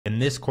In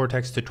this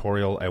Kortex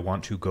tutorial, I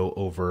want to go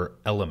over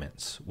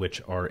elements,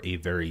 which are a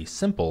very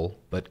simple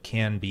but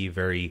can be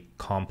very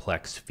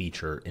complex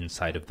feature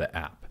inside of the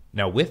app.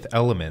 Now with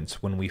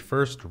elements, when we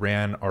first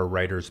ran our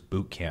writers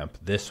bootcamp,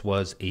 this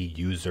was a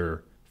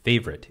user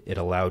favorite. It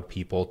allowed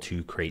people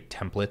to create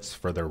templates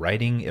for their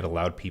writing. It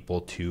allowed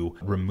people to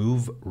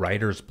remove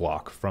writer's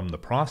block from the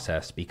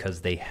process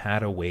because they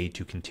had a way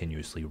to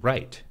continuously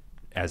write.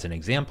 As an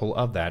example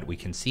of that, we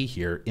can see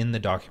here in the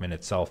document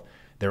itself,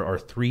 there are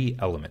 3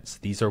 elements.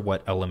 These are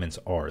what elements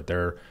are.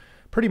 They're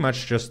pretty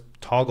much just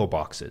toggle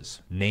boxes,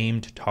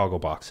 named toggle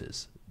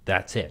boxes.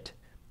 That's it.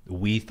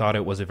 We thought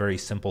it was a very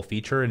simple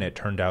feature and it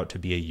turned out to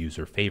be a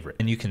user favorite.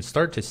 And you can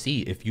start to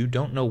see if you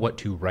don't know what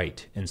to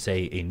write in,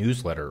 say, a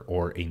newsletter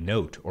or a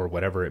note or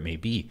whatever it may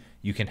be,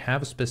 you can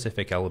have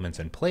specific elements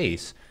in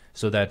place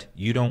so that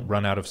you don't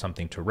run out of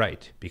something to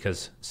write.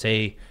 Because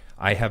say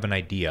I have an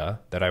idea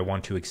that I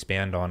want to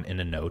expand on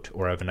in a note,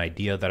 or I have an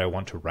idea that I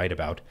want to write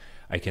about,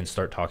 I can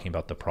start talking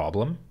about the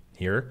problem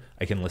here.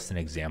 I can list an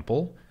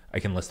example. I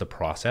can list a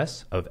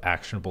process of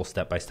actionable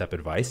step-by-step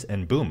advice,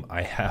 and boom,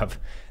 I have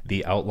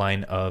the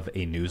outline of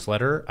a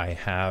newsletter. I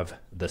have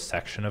the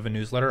section of a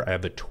newsletter. I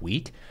have a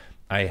tweet.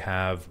 I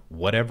have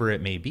whatever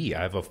it may be.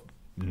 I have a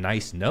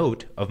nice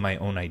note of my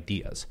own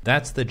ideas.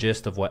 That's the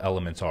gist of what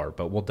elements are,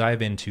 but we'll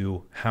dive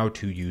into how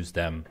to use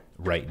them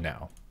right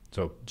now.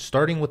 So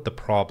starting with the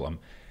problem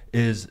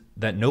is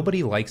that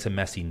nobody likes a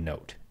messy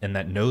note, and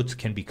that notes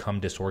can become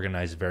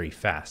disorganized very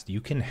fast.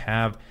 You can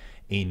have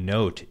a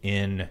note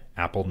in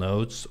Apple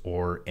Notes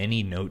or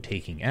any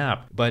note-taking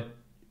app, but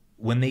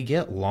when they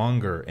get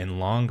longer and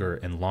longer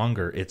and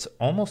longer, it's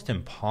almost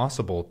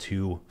impossible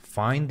to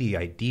find the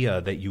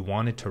idea that you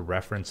wanted to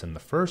reference in the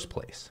first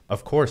place.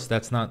 Of course,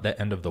 that's not the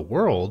end of the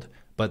world,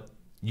 but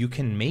you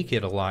can make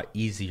it a lot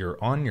easier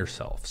on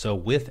yourself. So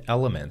with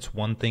elements,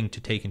 one thing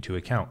to take into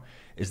account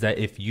is that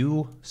if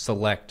you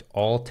select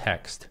all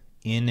text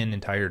in an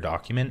entire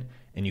document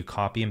and you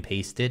copy and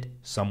paste it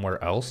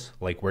somewhere else,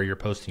 like where you're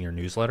posting your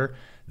newsletter,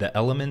 the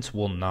elements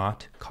will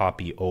not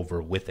copy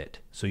over with it.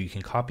 So you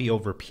can copy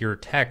over pure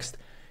text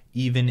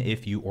even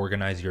if you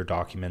organize your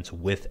documents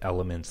with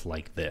elements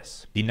like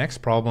this. The next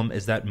problem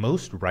is that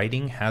most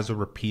writing has a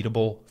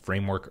repeatable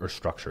framework or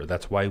structure.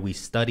 That's why we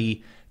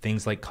study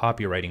things like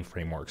copywriting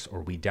frameworks,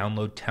 or we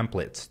download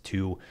templates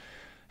to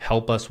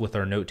help us with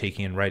our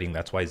note-taking and writing.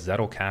 That's why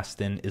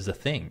Zettelkasten is a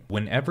thing.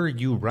 Whenever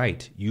you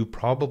write, you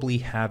probably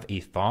have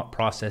a thought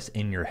process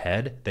in your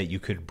head that you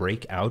could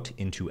break out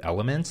into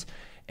elements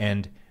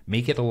and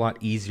make it a lot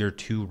easier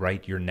to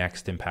write your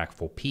next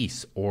impactful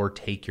piece or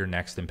take your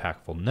next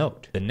impactful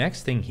note. The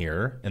next thing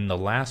here, and the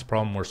last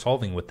problem we're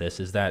solving with this,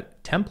 is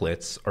that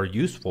templates are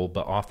useful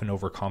but often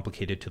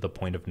overcomplicated to the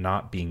point of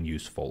not being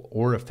useful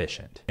or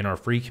efficient. In our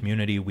free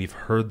community, we've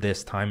heard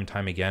this time and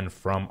time again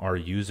from our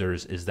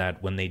users, is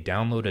that when they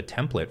download a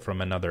template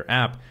from another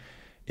app,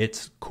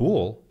 it's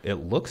cool, it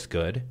looks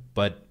good,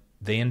 but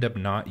they end up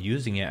not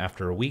using it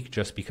after a week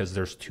just because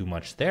there's too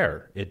much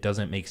there. It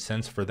doesn't make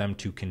sense for them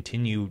to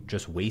continue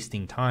just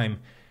wasting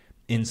time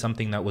in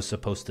something that was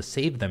supposed to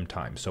save them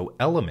time. So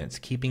elements,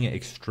 keeping it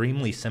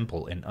extremely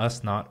simple and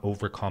us not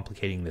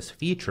overcomplicating this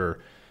feature,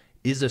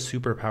 is a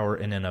superpower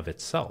in and of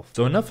itself.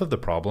 So enough of the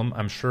problem.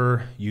 I'm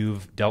sure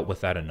you've dealt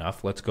with that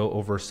enough. Let's go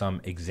over some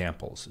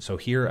examples. So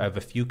here I have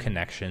a few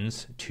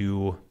connections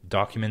to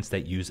documents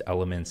that use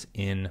elements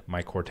in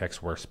my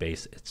Kortex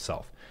workspace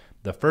itself.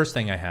 The first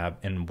thing I have,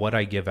 and what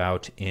I give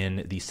out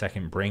in the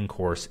second brain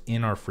course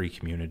in our free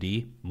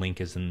community,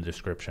 link is in the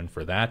description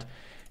for that,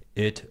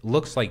 it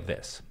looks like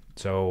this.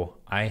 So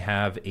I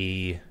have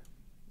a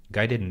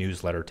guided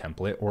newsletter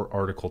template or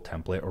article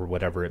template or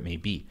whatever it may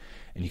be.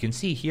 And you can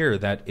see here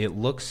that it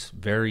looks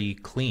very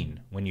clean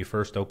when you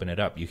first open it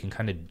up. You can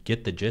kind of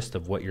get the gist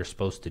of what you're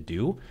supposed to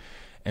do.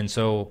 And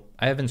so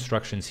I have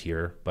instructions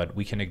here, but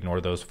we can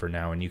ignore those for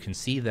now. And you can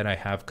see that I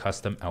have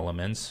custom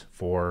elements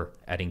for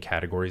adding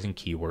categories and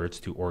keywords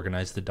to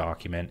organize the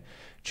document,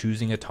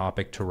 choosing a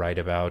topic to write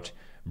about,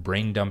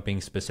 brain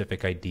dumping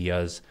specific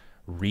ideas,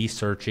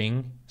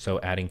 researching, so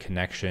adding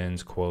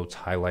connections, quotes,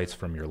 highlights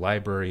from your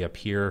library up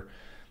here,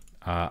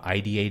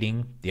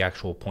 ideating the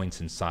actual points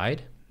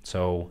inside.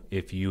 So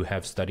if you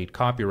have studied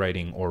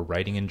copywriting or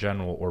writing in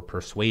general or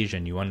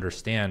persuasion, you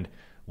understand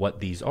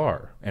what these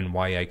are and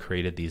why I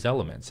created these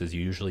elements. Is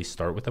you usually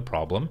start with a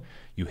problem,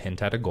 you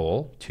hint at a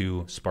goal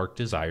to spark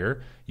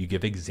desire, you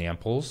give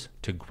examples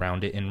to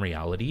ground it in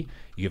reality,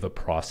 you give a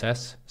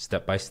process,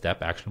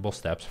 step-by-step actionable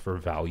steps for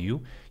value,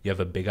 you have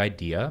a big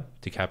idea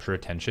to capture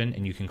attention,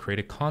 and you can create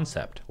a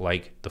concept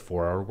like the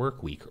 4-hour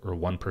work week or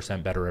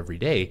 1% better every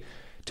day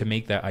to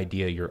make that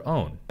idea your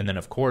own. And then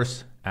of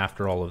course,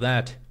 after all of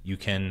that, you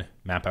can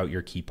map out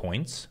your key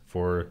points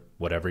for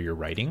whatever you're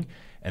writing,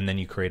 and then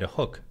you create a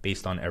hook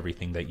based on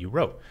everything that you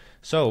wrote.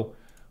 So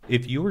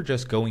if you were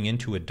just going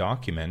into a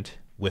document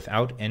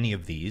without any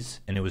of these,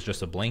 and it was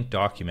just a blank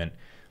document,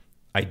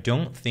 I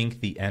don't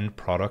think the end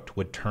product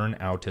would turn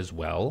out as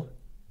well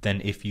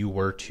than if you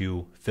were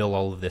to fill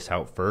all of this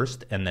out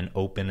first and then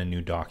open a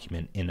new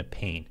document in a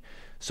pane.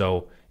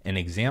 So An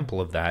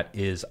example of that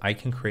is I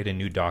can create a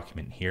new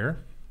document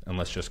here, and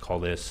let's just call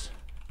this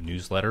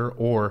newsletter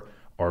or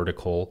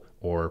article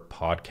or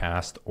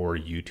podcast or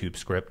YouTube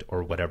script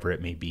or whatever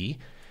it may be.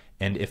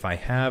 And if I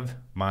have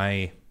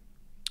my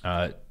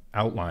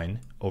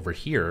outline over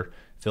here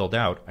filled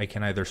out, I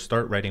can either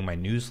start writing my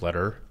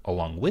newsletter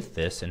along with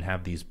this and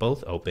have these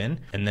both open,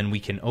 and then we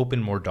can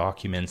open more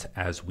documents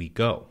as we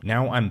go.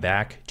 Now I'm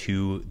back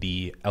to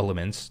the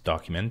Elements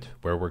document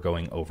where we're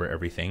going over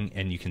everything,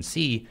 and you can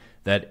see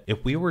that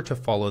if we were to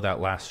follow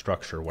that last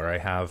structure where I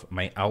have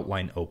my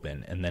outline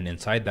open, and then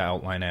inside the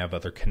outline I have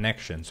other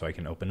connections, so I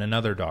can open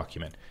another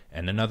document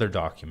and another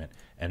document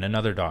and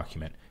another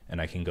document, and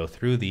I can go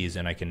through these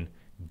and I can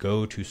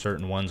go to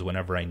certain ones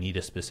whenever I need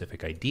a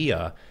specific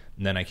idea.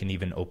 And then I can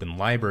even open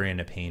library in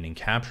a pane and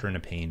capture in a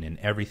pane, and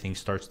everything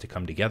starts to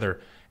come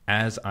together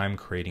as I'm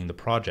creating the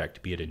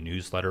project, be it a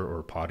newsletter or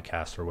a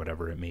podcast or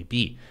whatever it may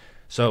be.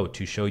 So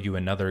to show you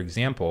another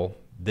example,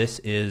 this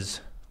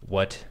is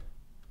what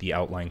the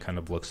outline kind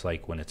of looks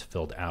like when it's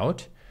filled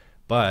out.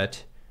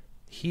 But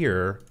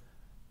here,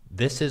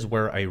 this is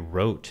where I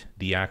wrote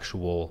the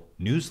actual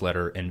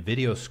newsletter and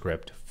video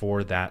script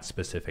for that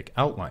specific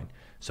outline.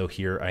 So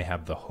here I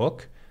have the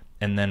hook,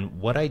 and then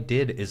what I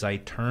did is I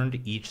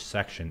turned each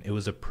section. It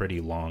was a pretty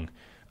long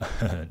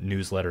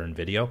newsletter and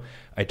video.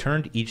 I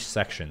turned each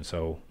section,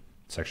 so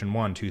section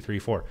 1, 2, 3,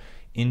 4,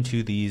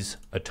 into these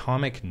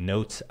atomic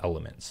notes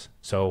elements.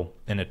 So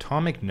an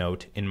atomic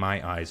note, in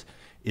my eyes,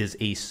 is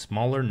a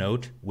smaller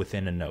note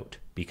within a note,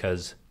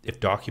 because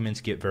if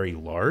documents get very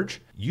large,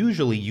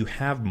 usually you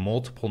have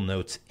multiple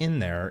notes in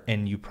there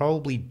and you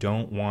probably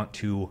don't want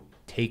to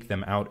take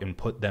them out and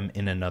put them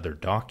in another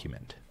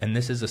document. And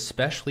this is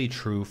especially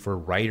true for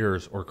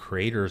writers or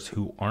creators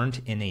who aren't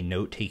in a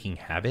note-taking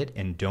habit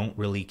and don't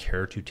really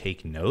care to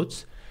take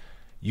notes.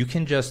 You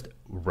can just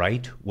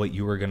write what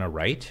you were going to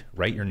write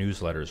your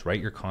newsletters,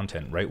 write your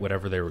content, write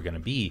whatever they were going to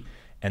be,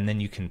 and then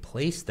you can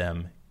place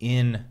them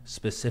in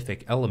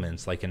specific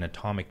elements like an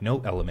atomic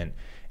note element,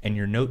 and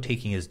your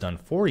note-taking is done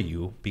for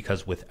you,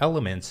 because with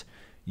elements,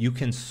 you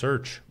can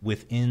search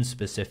within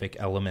specific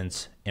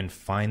elements and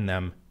find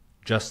them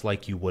just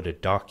like you would a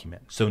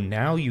document. So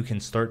now you can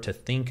start to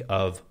think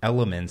of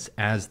elements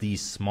as these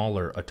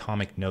smaller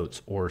atomic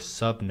notes or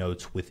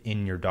sub-notes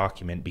within your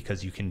document,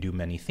 because you can do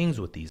many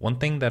things with these. One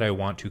thing that I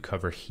want to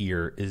cover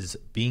here is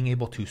being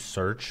able to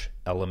search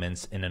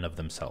elements in and of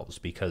themselves,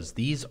 because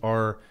these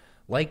are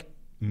like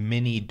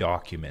mini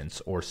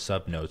documents or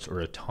subnotes or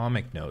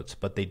atomic notes,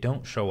 but they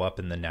don't show up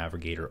in the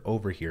navigator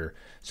over here.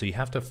 So you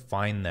have to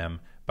find them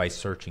by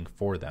searching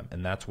for them.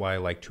 And that's why I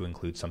like to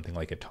include something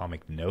like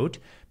atomic note,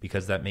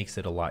 because that makes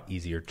it a lot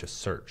easier to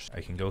search.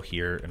 I can go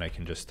here and I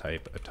can just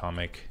type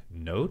atomic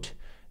note,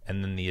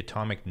 and then the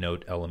atomic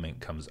note element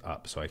comes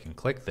up. So I can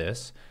click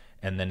this,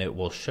 and then it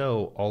will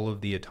show all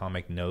of the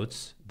atomic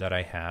notes that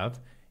I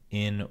have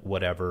in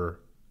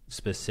whatever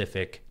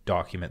specific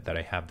document that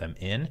I have them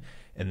in.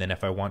 And then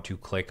if I want to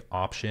click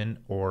Option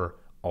or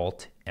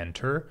Alt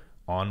Enter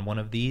on one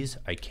of these,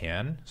 I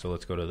can. So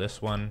let's go to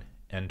this one,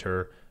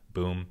 enter,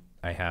 boom.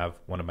 I have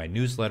one of my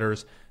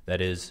newsletters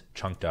that is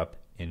chunked up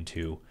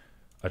into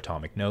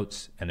atomic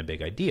notes and a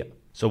big idea.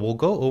 So we'll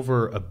go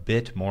over a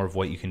bit more of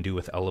what you can do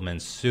with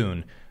elements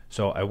soon.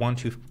 So I want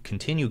to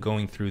continue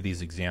going through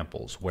these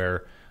examples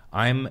where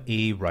I'm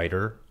a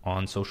writer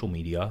on social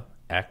media,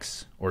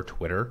 X or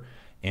Twitter,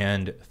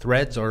 and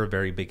threads are a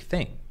very big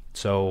thing.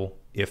 So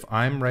if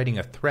I'm writing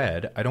a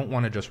thread, I don't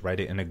want to just write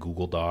it in a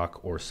Google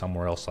Doc or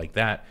somewhere else like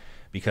that,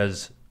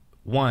 because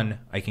one,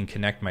 I can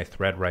connect my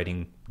thread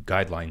writing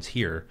guidelines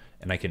here,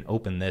 and I can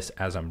open this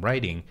as I'm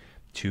writing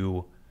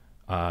to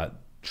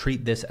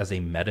treat this as a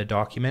meta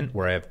document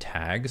where I have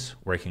tags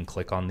where I can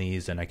click on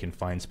these and I can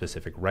find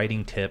specific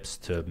writing tips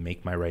to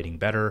make my writing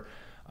better.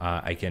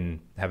 I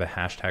can have a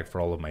hashtag for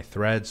all of my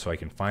threads so I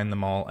can find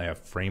them all. I have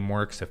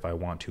frameworks if I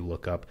want to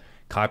look up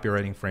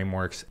copywriting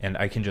frameworks, and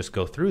I can just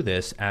go through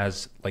this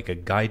as like a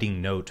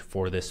guiding note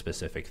for this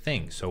specific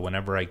thing. So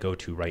whenever I go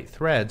to write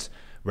threads,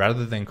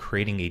 rather than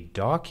creating a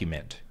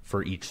document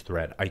for each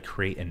thread, I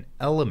create an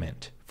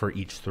element for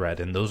each thread,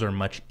 and those are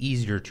much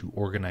easier to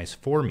organize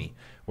for me.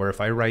 Where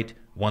if I write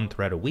one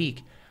thread a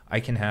week,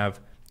 I can have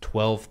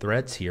 12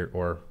 threads here,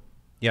 or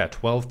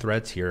 12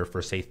 threads here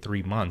for say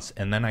 3 months,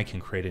 and then I can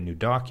create a new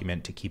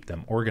document to keep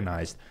them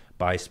organized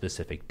by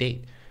specific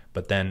date.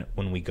 But then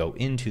when we go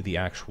into the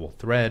actual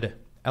thread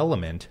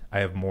element, I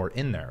have more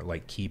in there,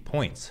 like key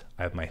points.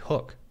 I have my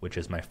hook, which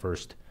is my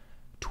first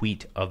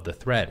tweet of the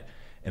thread.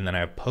 And then I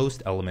have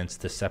post elements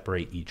to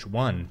separate each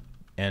one.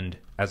 And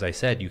as I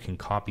said, you can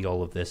copy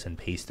all of this and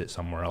paste it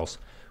somewhere else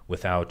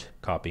without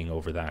copying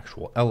over the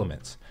actual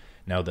elements.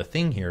 Now the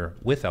thing here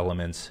with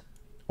elements,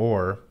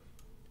 or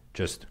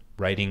just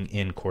writing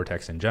in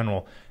Kortex in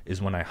general,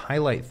 is when I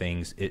highlight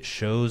things, it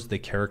shows the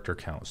character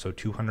count, so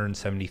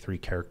 273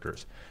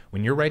 characters.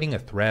 When you're writing a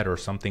thread or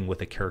something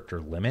with a character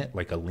limit,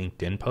 like a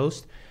LinkedIn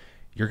post,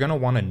 you're going to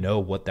want to know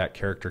what that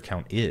character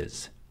count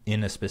is.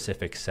 in a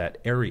specific set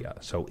area.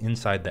 So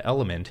inside the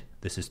element,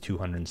 this is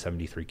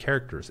 273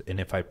 characters. And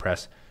if I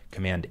press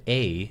Command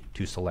A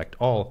to select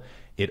all,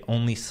 it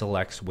only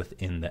selects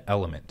within the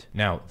element.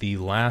 Now, the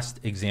last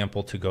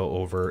example to go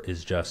over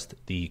is just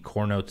the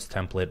core notes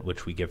template,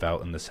 which we give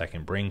out in the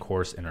second brain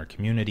course in our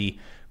community.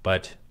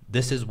 But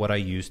this is what I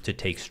use to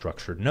take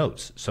structured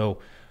notes. So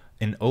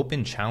an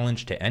open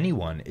challenge to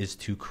anyone is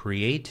to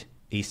create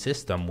a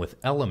system with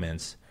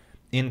elements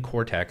in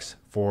Kortex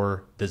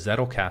for the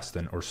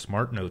Zettelkasten or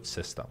Smart Notes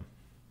system,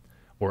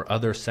 or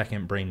other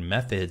second brain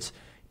methods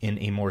in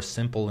a more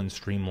simple and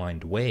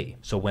streamlined way.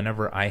 So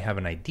whenever I have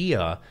an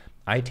idea,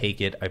 I take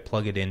it, I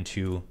plug it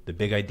into the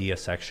big idea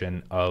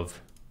section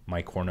of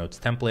my core notes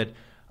template.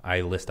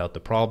 I list out the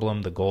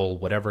problem, the goal,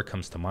 whatever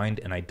comes to mind,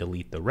 and I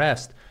delete the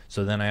rest.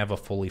 So then I have a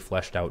fully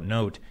fleshed out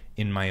note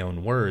in my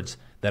own words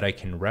that I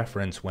can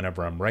reference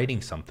whenever I'm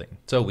writing something.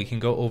 So we can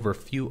go over a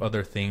few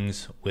other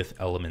things with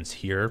elements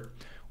here,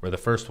 where the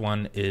first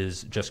one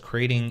is just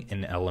creating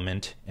an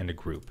element and a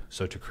group.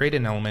 So to create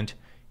an element,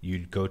 you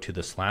go to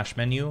the slash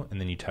menu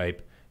and then you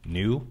type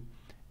new,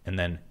 and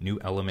then new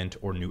element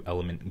or new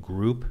element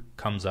group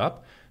comes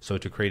up. So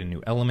to create a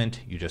new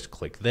element, you just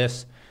click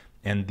this,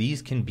 and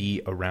these can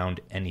be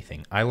around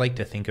anything. I like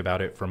to think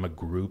about it from a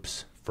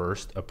groups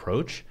first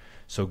approach.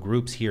 So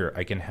groups here,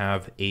 I can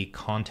have a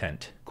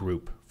content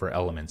group for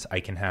elements.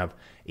 I can have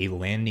a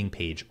landing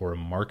page or a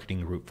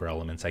marketing group for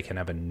elements. I can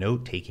have a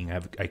note taking, I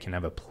can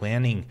have a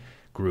planning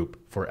group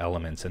for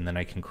elements, and then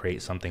I can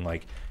create something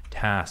like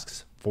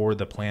tasks for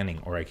the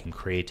planning, or I can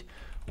create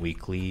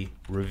weekly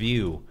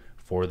review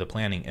for the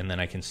planning, and then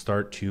I can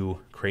start to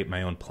create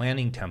my own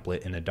planning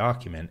template in a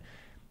document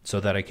so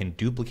that I can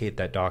duplicate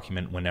that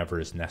document whenever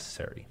is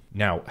necessary.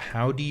 Now,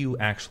 how do you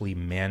actually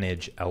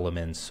manage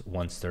elements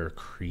once they're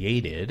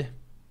created?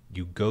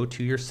 You go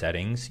to your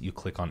settings, you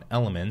click on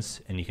elements,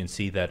 and you can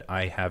see that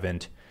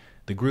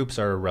the groups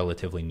are a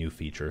relatively new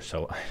feature,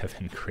 so I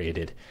haven't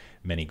created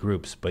many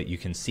groups, but you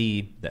can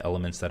see the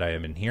elements that I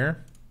have in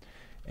here,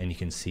 and you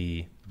can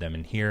see them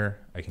in here.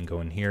 I can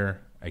go in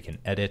here, I can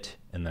edit,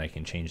 and then I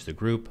can change the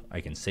group,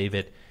 I can save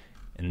it,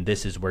 and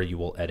this is where you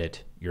will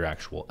edit your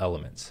actual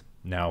elements.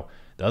 Now,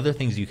 the other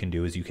things you can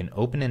do is you can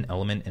open an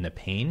element in a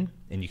pane,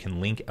 and you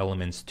can link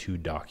elements to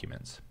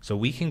documents. So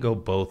we can go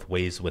both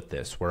ways with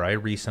this, where I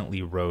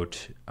recently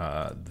wrote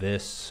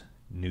this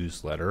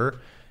newsletter,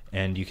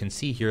 and you can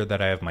see here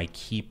that I have my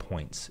key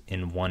points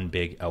in one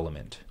big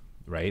element,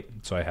 right?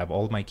 So I have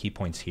all of my key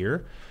points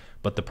here,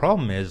 but the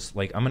problem is,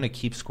 like, I'm gonna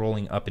keep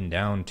scrolling up and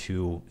down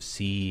to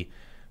see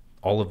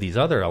all of these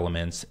other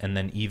elements, and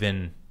then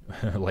even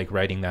like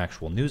writing the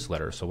actual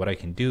newsletter. So what I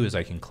can do is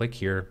I can click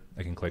here,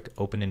 I can click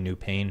open a new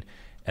pane,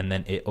 and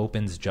then it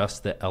opens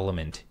just the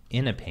element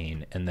in a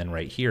pane. And then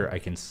right here, I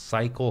can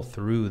cycle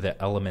through the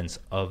elements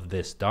of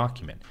this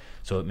document.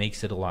 So it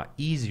makes it a lot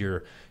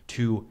easier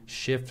to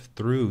shift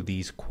through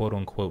these quote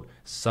unquote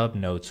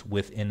subnotes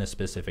within a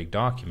specific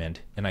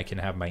document. And I can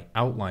have my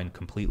outline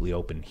completely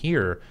open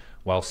here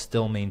while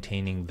still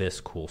maintaining this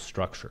cool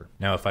structure.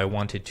 Now, if I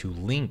wanted to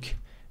link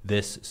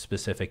this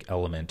specific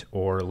element,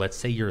 or let's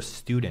say you're a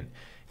student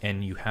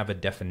and you have a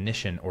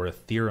definition or a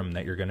theorem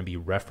that you're going to be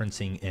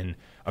referencing in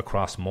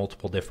across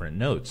multiple different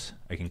notes,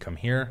 I can come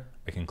here,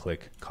 I can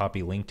click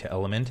copy link to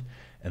element,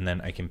 and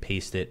then I can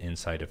paste it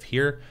inside of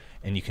here.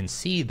 And you can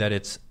see that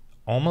it's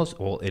almost,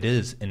 well, it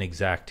is an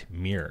exact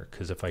mirror,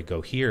 because if I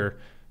go here,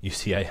 you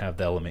see I have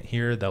the element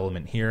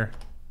here,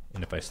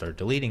 and if I start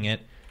deleting it,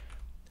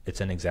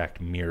 it's an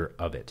exact mirror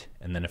of it.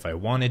 And then if I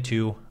wanted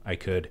to, I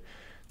could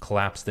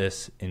collapse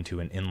this into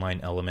an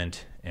inline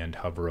element and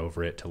hover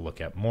over it to look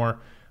at more.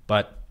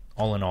 But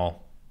all in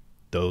all,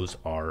 those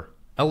are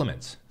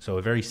elements. So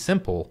a very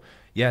simple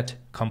yet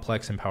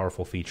complex and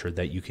powerful feature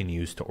that you can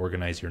use to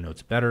organize your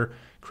notes better,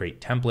 create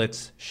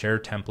templates, share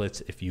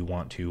templates if you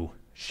want to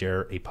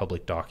share a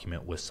public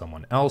document with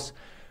someone else.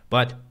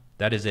 But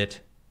that is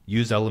it.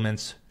 Use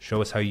elements,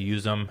 show us how you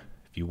use them.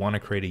 If you want to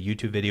create a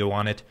YouTube video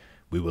on it,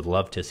 we would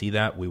love to see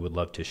that. We would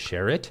love to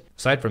share it.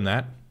 Aside from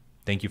that,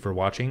 thank you for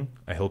watching.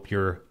 I hope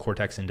your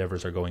Kortex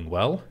endeavors are going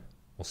well.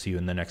 We'll see you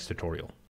in the next tutorial.